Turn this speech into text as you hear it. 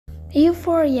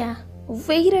Euphoria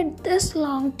waited this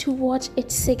long to watch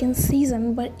its second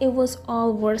season, but it was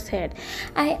all worth it.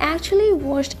 I actually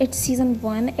watched its season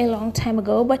 1 a long time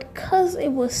ago, but because it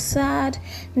was sad,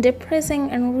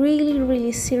 depressing, and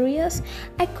really serious,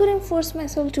 I couldn't force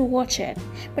myself to watch it.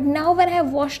 But now when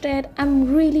I've watched it,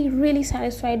 I'm really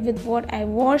satisfied with what I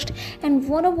watched and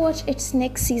want to watch its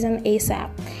next season ASAP.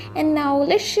 And now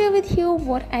let's share with you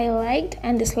what I liked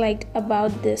and disliked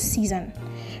about this season.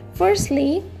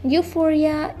 Firstly,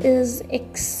 Euphoria is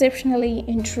exceptionally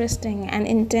interesting and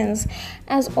intense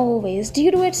as always due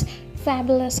to its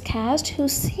fabulous cast who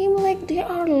seem like they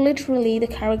are literally the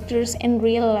characters in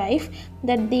real life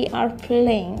that they are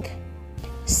playing.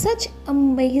 Such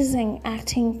amazing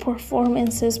acting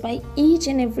performances by each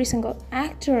and every single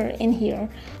actor in here.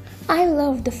 I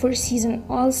loved the first season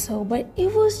also, but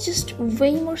it was just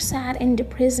way more sad and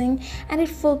depressing, and it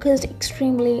focused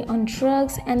extremely on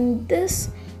drugs, and this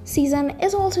season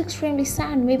is also extremely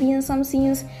sad, maybe in some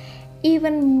scenes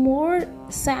even more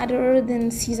sadder than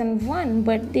season 1,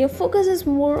 but their focus is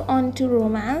more onto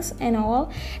romance and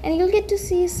all, and you'll get to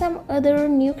see some other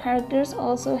new characters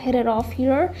also hit it off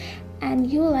here, and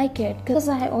you'll like it because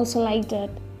I also liked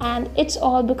it. And it's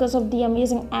all because of the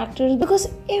amazing actors, because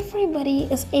everybody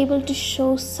is able to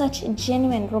show such a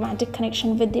genuine romantic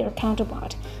connection with their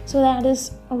counterpart, so that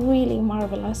is really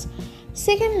marvelous.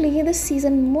 Secondly, this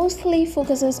season mostly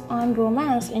focuses on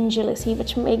romance and jealousy,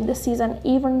 which make the season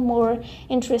even more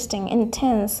interesting,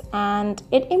 intense, and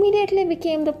it immediately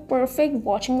became the perfect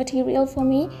watching material for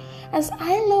me, as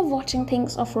I love watching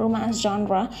things of romance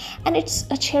genre, and it's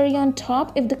a cherry on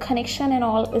top if the connection and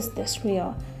all is this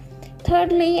real.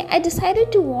 Thirdly, I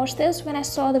decided to watch this when I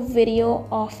saw the video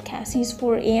of Cassie's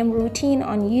 4 a.m. routine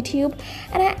on YouTube,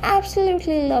 and I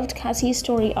absolutely loved Cassie's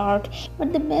story arc.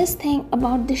 But the best thing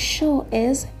about this show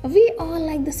is we all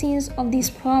like the scenes of these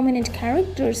prominent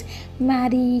characters: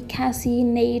 Maddie, Cassie,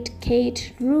 Nate,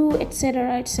 Kate, Rue,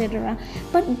 etc.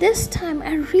 But this time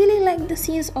I really like the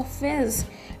scenes of Fez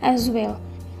as well,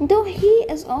 though he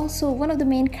is also one of the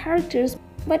main characters.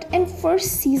 But in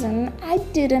first season, I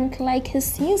didn't like his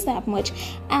scenes that much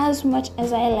as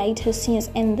I liked his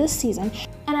scenes in this season,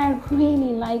 and I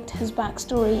really liked his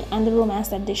backstory and the romance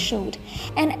that they showed.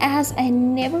 And as I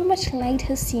never much liked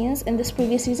his scenes in this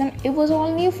previous season, it was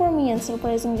all new for me and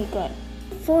surprisingly good.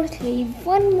 Fourthly,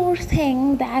 one more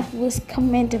thing that was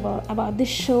commendable about this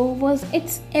show was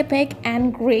its epic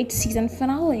and great season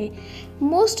finale.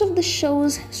 Most of the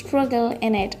shows struggle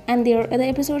in it, and their other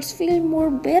episodes feel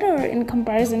more better in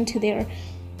comparison to their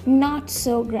not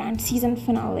so grand season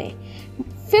finale.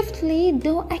 Fifthly,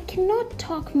 though I cannot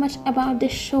talk much about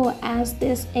this show as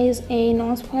this is a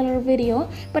non-spoiler video,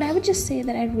 but I would just say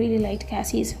that I really liked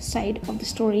Cassie's side of the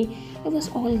story. It was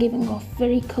all giving off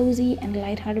very cozy and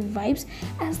lighthearted vibes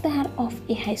as that of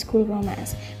a high school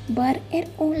romance. But it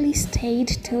only stayed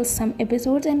till some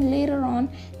episodes, and later on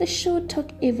the show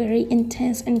took a very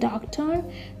intense and dark turn,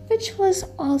 which was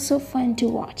also fun to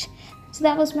watch. So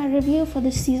that was my review for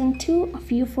the season 2 of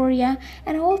Euphoria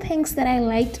and all things that I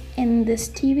liked in this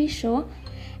TV show.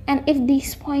 And if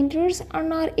these pointers are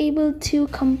not able to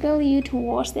compel you to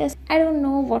watch this, I don't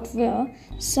know what will.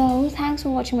 So thanks for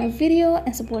watching my video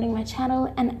and supporting my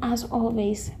channel, and as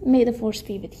always, may the force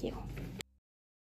be with you.